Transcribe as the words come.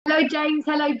Hello, James.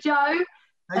 Hello, Joe.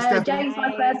 Hey, Stef. James,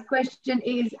 my first question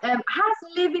is, has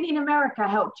living in America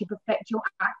helped you perfect your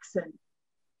accent?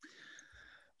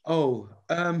 Oh,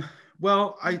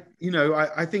 well, I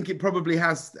think it probably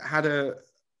has had an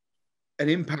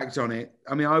impact on it.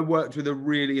 I mean, I worked with a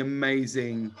really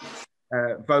amazing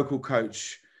vocal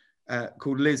coach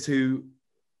called Liz, who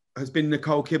has been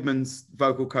Nicole Kidman's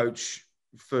vocal coach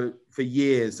for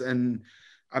years. And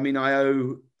I mean, I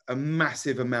owe a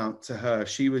massive amount to her.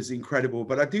 She was incredible.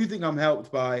 But I do think I'm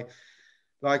helped by,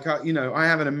 like, I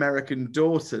have an American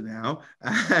daughter now.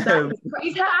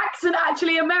 Is her accent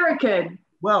actually American?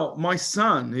 Well, my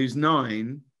son, who's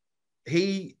 9,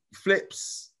 he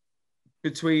flips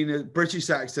between a British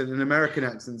accent and an American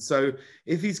accent. So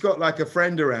if he's got like a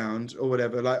friend around or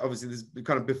whatever, like obviously this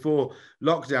kind of before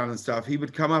lockdown and stuff, he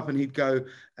would come up and he'd go,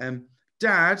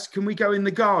 Dad, can we go in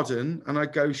the garden? And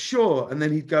I'd go, sure. And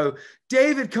then he'd go,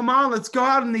 David, come on, let's go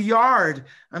out in the yard.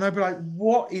 And I'd be like,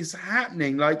 what is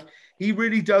happening? Like, he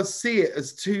really does see it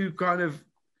as two kind of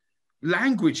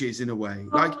languages in a way.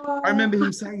 Like, I remember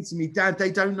him saying to me, Dad,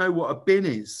 they don't know what a bin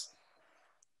is.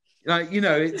 Like,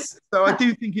 it's, so I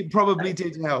do think it probably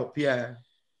did help. Yeah.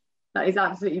 That is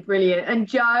absolutely brilliant. And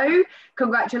Joe,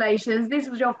 congratulations. This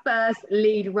was your first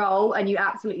lead role and you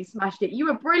absolutely smashed it. You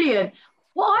were brilliant.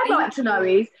 What I'd like to know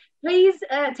is, please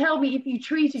tell me if you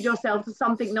treated yourself to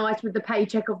something nice with the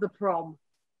paycheck of the prom.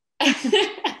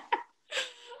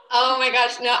 Oh my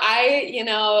gosh, no,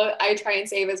 I try and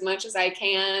save as much as I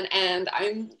can. And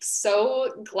I'm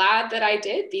so glad that I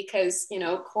did because,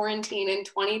 quarantine in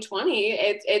 2020,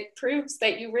 it proves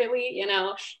that you really,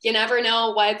 you never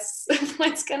know what's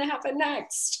going to happen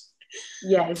next.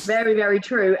 Yes, very, very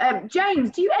true.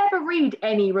 James, do you ever read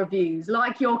any reviews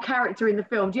like your character in the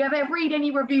film? Do you ever read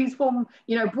any reviews from,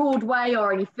 Broadway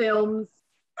or any films?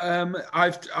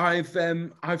 I've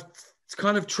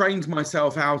kind of trained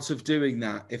myself out of doing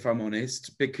that, if I'm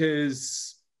honest,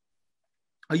 because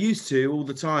I used to all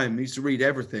the time. I used to read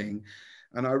everything,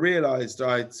 and I realized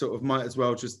I sort of might as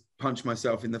well just punch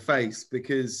myself in the face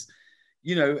because,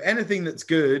 anything that's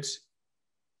good,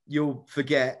 you'll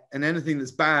forget, and anything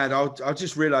that's bad, I'll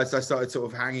just realize I started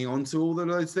sort of hanging on to all of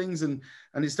those things, and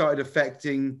it started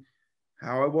affecting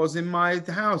how I was in my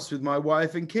house with my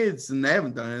wife and kids, and they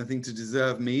haven't done anything to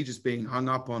deserve me just being hung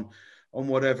up on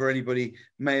whatever anybody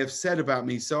may have said about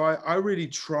me. So I really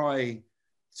try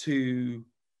to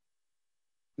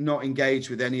not engage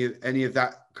with any of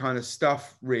that kind of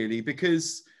stuff, really,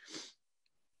 because,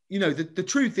 the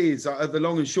truth is, the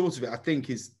long and short of it, I think,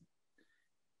 is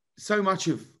so much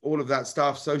of all of that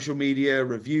stuff, social media,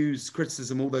 reviews,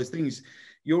 criticism, all those things,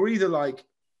 you're either like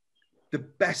the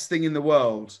best thing in the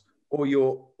world or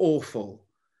you're awful.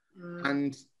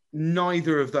 And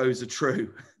neither of those are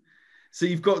true. So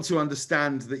you've got to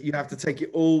understand that you have to take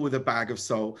it all with a bag of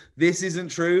salt. This isn't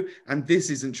true and this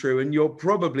isn't true. And you're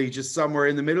probably just somewhere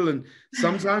in the middle. And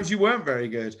sometimes you weren't very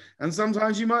good. And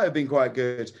sometimes you might have been quite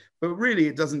good. But really,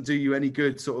 it doesn't do you any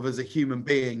good sort of as a human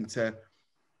being to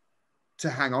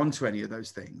hang on to any of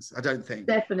those things, I don't think.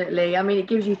 Definitely. I mean, it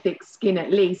gives you thick skin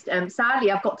at least.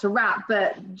 Sadly, I've got to wrap,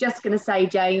 but just going to say,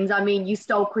 James, I mean, you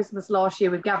stole Christmas last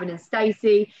year with Gavin and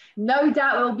Stacey. No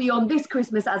doubt it'll be on this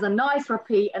Christmas as a nice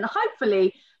repeat, and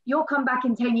hopefully you'll come back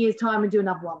in 10 years' time and do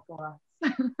another one for us.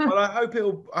 Well, I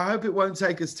hope it won't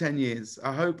take us 10 years.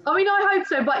 I hope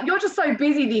so, but you're just so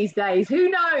busy these days. Who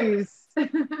knows?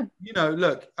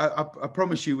 Look, I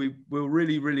promise you, we will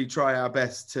really, really try our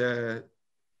best to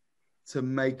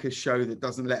make a show that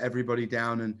doesn't let everybody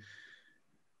down. And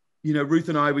Ruth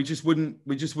and I, we just wouldn't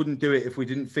do it if we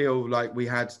didn't feel like we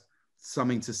had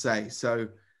something to say. So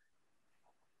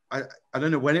I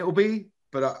don't know when it will be,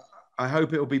 but I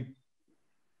hope it'll be.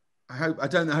 I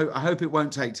hope it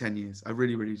won't take 10 years. I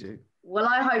really, really do. Well,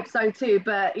 I hope so too.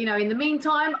 But in the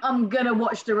meantime, I'm gonna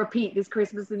watch the repeat this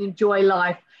Christmas and enjoy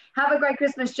life. Have a great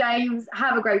Christmas, James.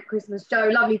 Have a great Christmas, Joe.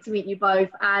 Lovely to meet you both,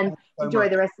 and enjoy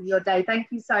the rest of your day. Thank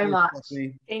you so much.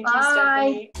 Thank you,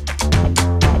 Bye.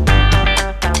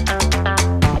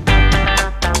 Stephanie.